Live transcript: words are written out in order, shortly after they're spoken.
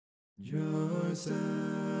Just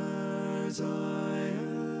as I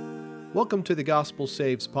am. Welcome to the Gospel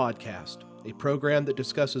Saves podcast, a program that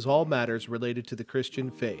discusses all matters related to the Christian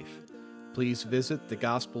faith. Please visit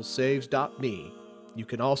thegospelsaves.me. You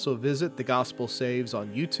can also visit The Gospel Saves on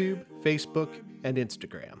YouTube, Facebook, and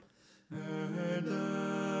Instagram. And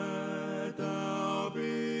that thou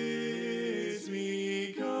bidst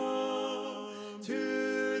me come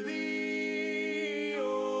to thee,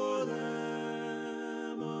 O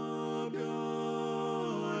Lamb of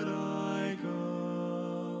God, I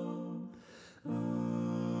come.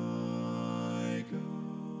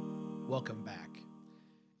 Welcome back.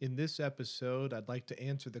 In this episode, I'd like to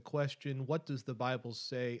answer the question, what does the Bible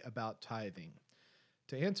say about tithing?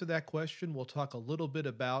 To answer that question, we'll talk a little bit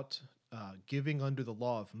about giving under the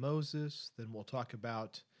law of Moses. Then we'll talk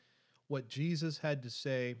about what Jesus had to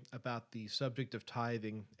say about the subject of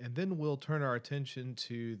tithing. And then we'll turn our attention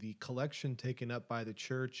to the collection taken up by the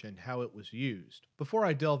church and how it was used. Before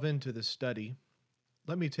I delve into the study,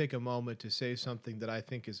 let me take a moment to say something that I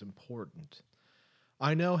think is important.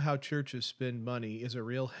 I know how churches spend money is a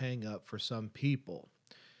real hang-up for some people.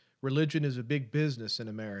 Religion is a big business in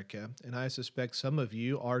America, and I suspect some of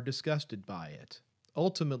you are disgusted by it.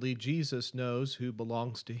 Ultimately, Jesus knows who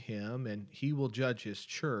belongs to him, and he will judge his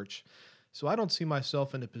church, so I don't see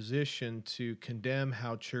myself in a position to condemn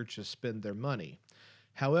how churches spend their money.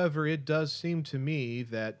 However, it does seem to me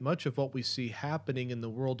that much of what we see happening in the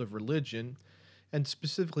world of religion, and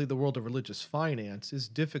specifically the world of religious finance, is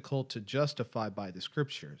difficult to justify by the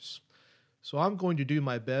scriptures. So I'm going to do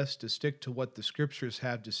my best to stick to what the scriptures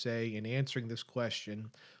have to say in answering this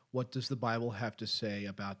question, what does the Bible have to say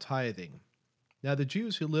about tithing? Now, the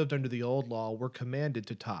Jews who lived under the old law were commanded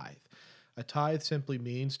to tithe. A tithe simply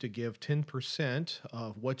means to give 10%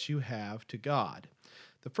 of what you have to God.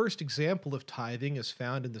 The first example of tithing is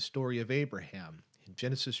found in the story of Abraham. In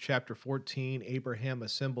Genesis chapter 14, Abraham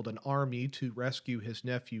assembled an army to rescue his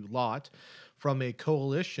nephew Lot from a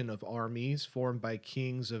coalition of armies formed by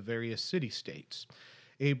kings of various city-states.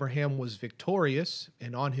 Abraham was victorious,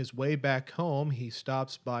 and on his way back home, he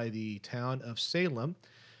stops by the town of Salem,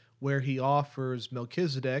 where he offers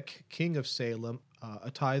Melchizedek, king of Salem,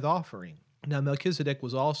 a tithe offering. Now, Melchizedek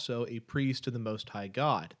was also a priest to the Most High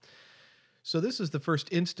God. So this is the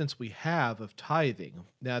first instance we have of tithing.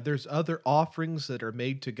 Now, there's other offerings that are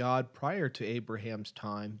made to God prior to Abraham's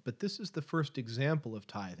time, but this is the first example of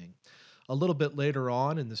tithing. A little bit later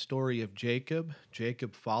on in the story of Jacob,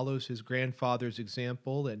 Jacob follows his grandfather's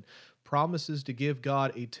example and promises to give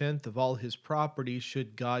God a tenth of all his property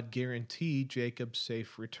should God guarantee Jacob's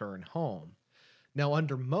safe return home. Now,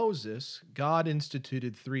 under Moses, God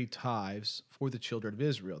instituted 3 tithes for the children of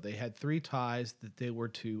Israel. They had 3 tithes that they were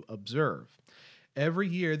to observe. Every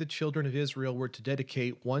year, the children of Israel were to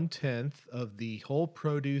dedicate 1/10 of the whole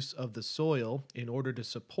produce of the soil in order to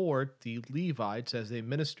support the Levites as they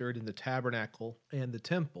ministered in the tabernacle and the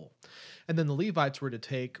temple. And then the Levites were to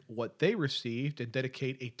take what they received and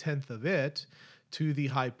dedicate 1/10 of it to the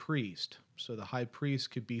high priest, so the high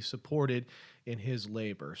priest could be supported in his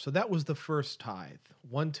labor. So that was the first tithe,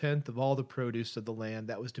 1/10 of all the produce of the land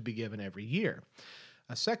that was to be given every year.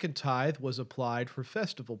 A second tithe was applied for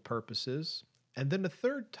festival purposes, and then a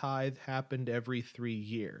third tithe happened every 3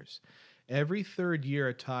 years. Every third year,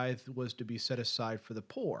 a tithe was to be set aside for the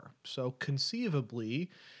poor. So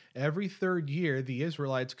conceivably, every third year, the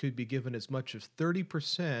Israelites could be given as much as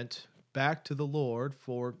 30% back to the Lord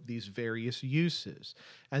for these various uses.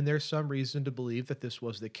 And there's some reason to believe that this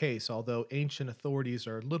was the case, although ancient authorities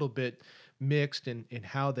are a little bit mixed in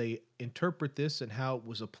how they interpret this and how it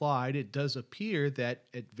was applied. It does appear that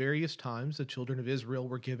at various times the children of Israel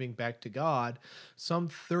were giving back to God some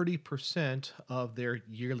 30% of their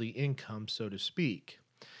yearly income, so to speak.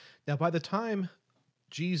 Now, by the time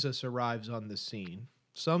Jesus arrives on the scene,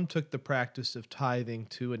 some took the practice of tithing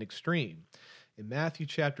to an extreme. In Matthew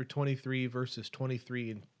chapter 23, verses 23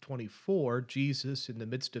 and 24, Jesus, in the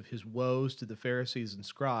midst of his woes to the Pharisees and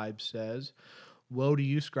scribes, says, "Woe to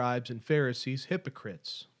you, scribes and Pharisees,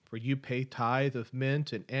 hypocrites! For you pay tithe of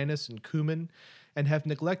mint and anise and cumin, and have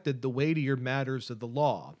neglected the weightier matters of the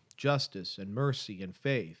law, justice and mercy and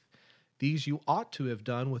faith. These you ought to have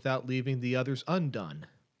done without leaving the others undone.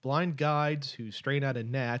 Blind guides who strain out a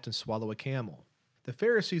gnat and swallow a camel." The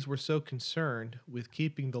Pharisees were so concerned with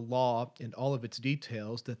keeping the law in all of its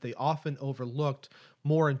details that they often overlooked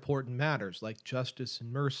more important matters like justice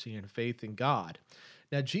and mercy and faith in God.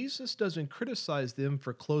 Now, Jesus doesn't criticize them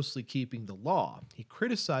for closely keeping the law. He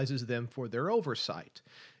criticizes them for their oversight.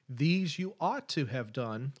 These you ought to have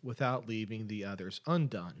done without leaving the others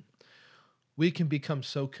undone. We can become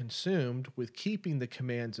so consumed with keeping the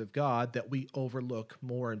commands of God that we overlook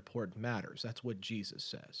more important matters. That's what Jesus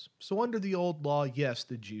says. So, under the old law, yes,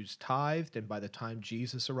 the Jews tithed, and by the time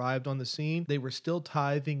Jesus arrived on the scene, they were still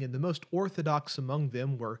tithing, and the most orthodox among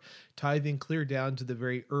them were tithing clear down to the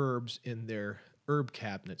very herbs in their herb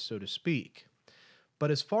cabinet, so to speak.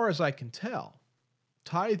 But as far as I can tell,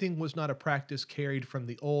 tithing was not a practice carried from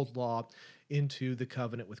the old law into the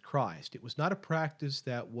covenant with Christ. It was not a practice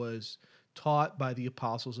that was taught by the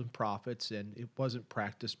apostles and prophets, and it wasn't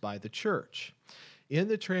practiced by the church. In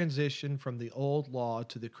the transition from the old law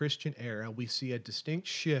to the Christian era, we see a distinct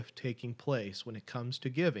shift taking place when it comes to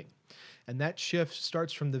giving. And that shift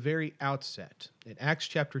starts from the very outset. In Acts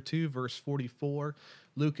chapter 2, verse 44,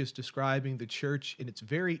 Luke is describing the church in its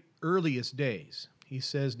very earliest days. He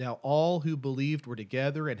says, "Now all who believed were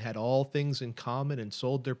together and had all things in common, and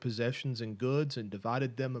sold their possessions and goods and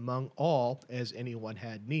divided them among all as anyone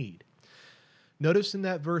had need." Notice in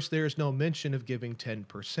that verse there is no mention of giving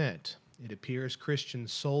 10%. It appears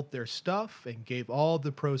Christians sold their stuff and gave all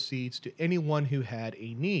the proceeds to anyone who had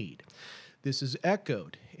a need. This is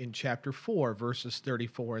echoed in chapter 4, verses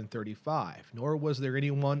 34 and 35. "Nor was there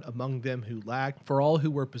anyone among them who lacked, for all who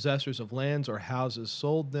were possessors of lands or houses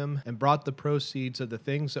sold them and brought the proceeds of the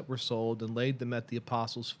things that were sold and laid them at the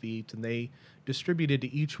apostles' feet, and they distributed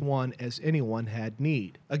to each one as anyone had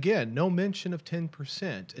need." Again, no mention of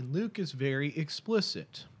 10%, and Luke is very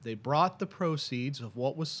explicit. They brought the proceeds of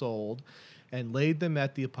what was sold and laid them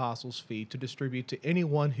at the apostles' feet to distribute to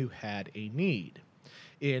anyone who had a need.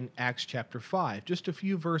 In Acts chapter 5, just a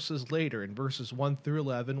few verses later, in verses 1 through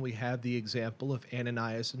 11, we have the example of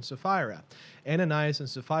Ananias and Sapphira. Ananias and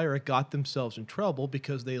Sapphira got themselves in trouble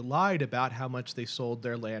because they lied about how much they sold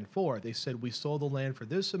their land for. They said, "We sold the land for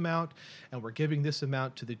this amount, and we're giving this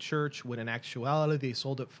amount to the church," when in actuality they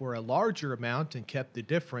sold it for a larger amount and kept the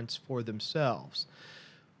difference for themselves.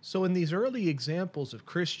 So in these early examples of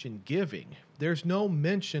Christian giving, there's no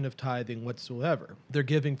mention of tithing whatsoever. They're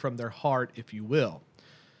giving from their heart, if you will.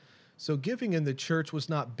 So giving in the church was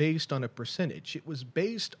not based on a percentage. It was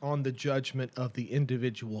based on the judgment of the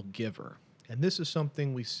individual giver. And this is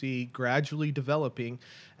something we see gradually developing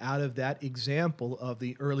out of that example of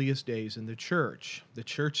the earliest days in the church. The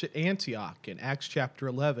church at Antioch in Acts chapter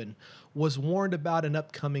 11 was warned about an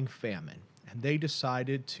upcoming famine, and they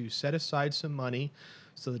decided to set aside some money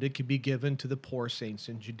so that it could be given to the poor saints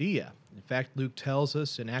in Judea. In fact, Luke tells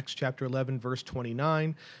us in Acts chapter 11, verse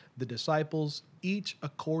 29, the disciples, each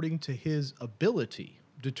according to his ability,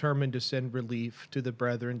 determined to send relief to the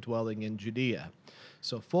brethren dwelling in Judea.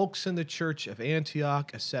 So folks in the church of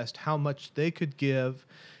Antioch assessed how much they could give,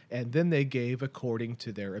 and then they gave according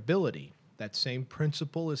to their ability. That same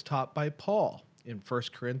principle is taught by Paul in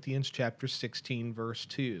 1 Corinthians chapter 16, verse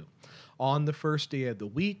 2. "On the first day of the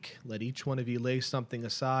week, let each one of you lay something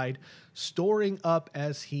aside, storing up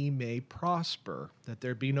as he may prosper, that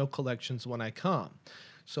there be no collections when I come."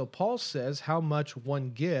 So Paul says how much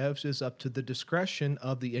one gives is up to the discretion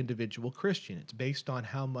of the individual Christian. It's based on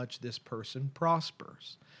how much this person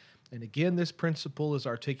prospers. And again, this principle is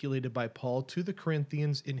articulated by Paul to the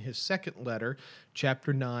Corinthians in his second letter,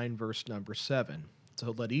 chapter 9, verse number 7.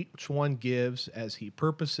 "So let each one gives as he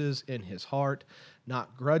purposes in his heart,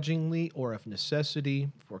 not grudgingly or of necessity,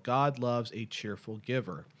 for God loves a cheerful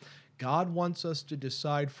giver." God wants us to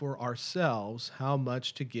decide for ourselves how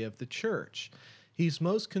much to give the church. He's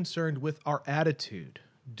most concerned with our attitude,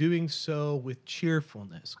 doing so with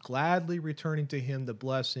cheerfulness, gladly returning to him the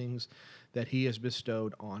blessings that he has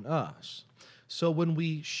bestowed on us. So when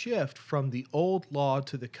we shift from the old law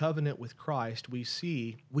to the covenant with Christ, we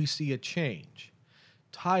see a change.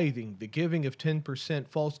 Tithing, the giving of 10%,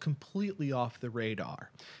 falls completely off the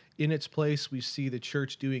radar. In its place, we see the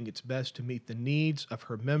church doing its best to meet the needs of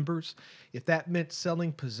her members. If that meant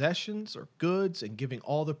selling possessions or goods and giving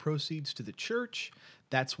all the proceeds to the church,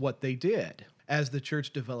 that's what they did. As the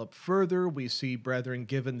church developed further, we see brethren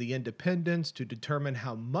given the independence to determine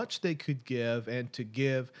how much they could give and to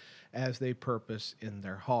give as they purpose in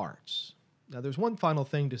their hearts. Now, there's one final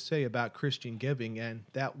thing to say about Christian giving, and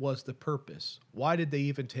that was the purpose. Why did they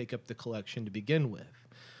even take up the collection to begin with?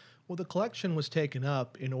 Well, the collection was taken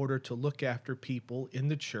up in order to look after people in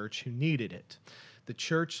the church who needed it. The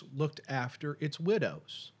church looked after its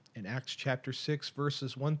widows. In Acts chapter 6,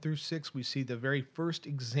 verses 1 through 6, we see the very first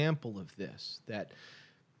example of this, that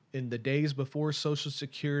in the days before Social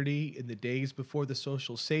Security, in the days before the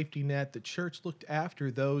social safety net, the church looked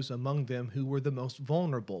after those among them who were the most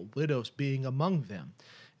vulnerable, widows being among them.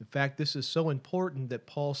 In fact, this is so important that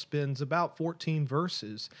Paul spends about 14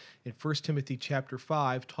 verses in 1 Timothy chapter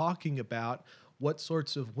 5 talking about what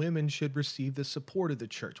sorts of women should receive the support of the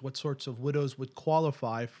church, what sorts of widows would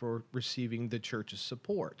qualify for receiving the church's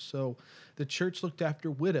support. So the church looked after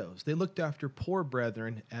widows. They looked after poor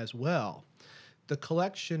brethren as well. The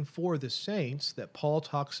collection for the saints that Paul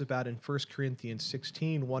talks about in 1 Corinthians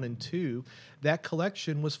 16, 1 and 2, that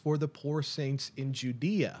collection was for the poor saints in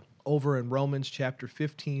Judea. Over in Romans chapter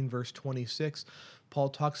 15, verse 26, Paul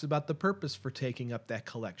talks about the purpose for taking up that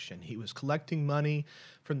collection. He was collecting money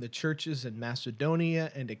from the churches in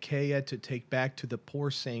Macedonia and Achaia to take back to the poor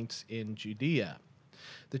saints in Judea.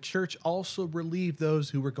 The church also relieved those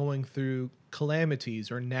who were going through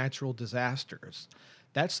calamities or natural disasters.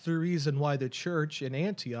 That's the reason why the church in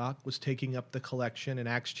Antioch was taking up the collection in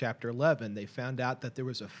Acts chapter 11. They found out that there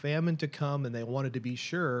was a famine to come, and they wanted to be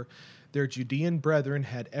sure their Judean brethren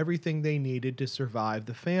had everything they needed to survive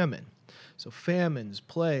the famine. So famines,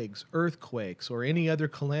 plagues, earthquakes, or any other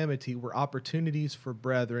calamity were opportunities for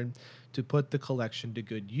brethren to put the collection to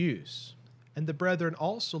good use. And the brethren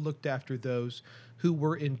also looked after those who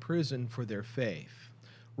were in prison for their faith.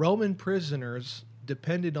 Roman prisoners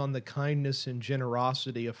depended on the kindness and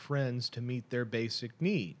generosity of friends to meet their basic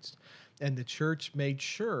needs, and the church made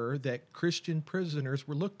sure that Christian prisoners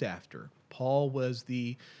were looked after. Paul was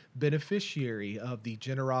the beneficiary of the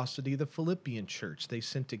generosity of the Philippian church. They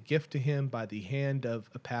sent a gift to him by the hand of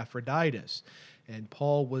Epaphroditus, and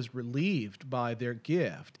Paul was relieved by their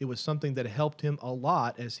gift. It was something that helped him a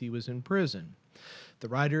lot as he was in prison. The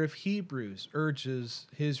writer of Hebrews urges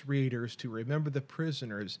his readers to remember the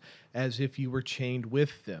prisoners as if you were chained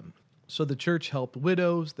with them. So the church helped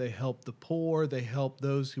widows, they helped the poor, they helped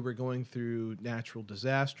those who were going through natural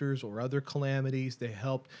disasters or other calamities, they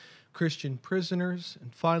helped Christian prisoners,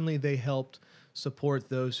 and finally they helped support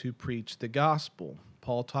those who preach the gospel.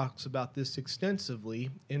 Paul talks about this extensively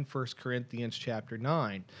in 1 Corinthians chapter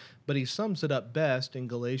 9, but he sums it up best in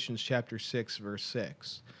Galatians chapter 6, verse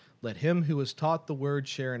 6. Let him who is taught the word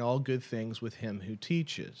share in all good things with him who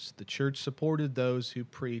teaches. The church supported those who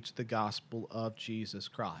preached the gospel of Jesus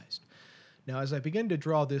Christ. Now, as I begin to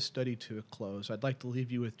draw this study to a close, I'd like to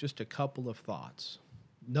leave you with just a couple of thoughts.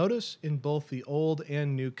 Notice in both the Old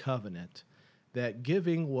and New Covenant that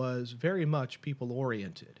giving was very much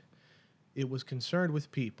people-oriented. It was concerned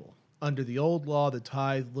with people. Under the old law, the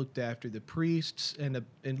tithe looked after the priests and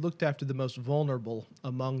looked after the most vulnerable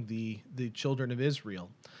among the children of Israel.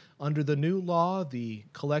 Under the new law, the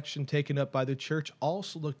collection taken up by the church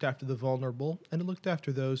also looked after the vulnerable, and it looked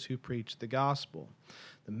after those who preached the gospel.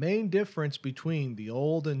 The main difference between the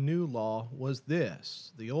old and new law was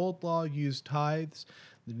this. The old law used tithes.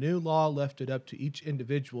 The new law left it up to each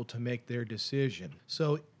individual to make their decision.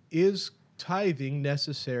 So is tithing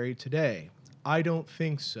necessary today? I don't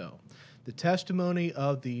think so. The testimony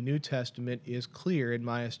of the New Testament is clear in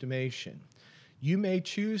my estimation. You may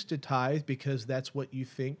choose to tithe because that's what you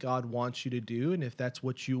think God wants you to do, and if that's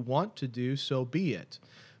what you want to do, so be it.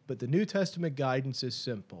 But the New Testament guidance is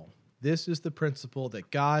simple. This is the principle that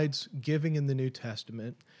guides giving in the New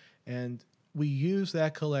Testament, and we use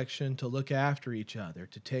that collection to look after each other,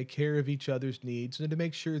 to take care of each other's needs, and to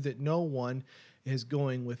make sure that no one is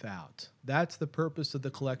going without. That's the purpose of the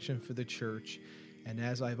collection for the church. And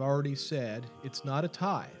as I've already said, it's not a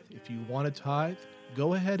tithe. If you want a tithe,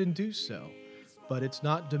 go ahead and do so. But it's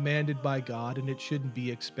not demanded by God, and it shouldn't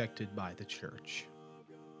be expected by the church.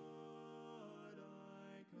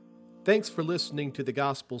 Thanks for listening to the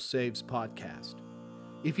Gospel Saves podcast.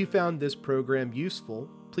 If you found this program useful,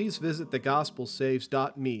 please visit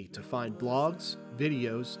thegospelsaves.me to find blogs,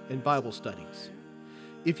 videos, and Bible studies.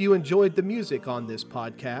 If you enjoyed the music on this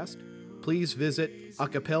podcast, please visit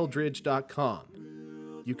acapeldridge.com.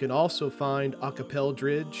 You can also find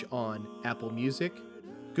Acapeldridge on Apple Music,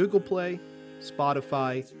 Google Play,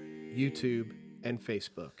 Spotify, YouTube, and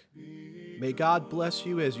Facebook. May God bless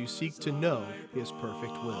you as you seek to know His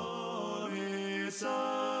perfect will.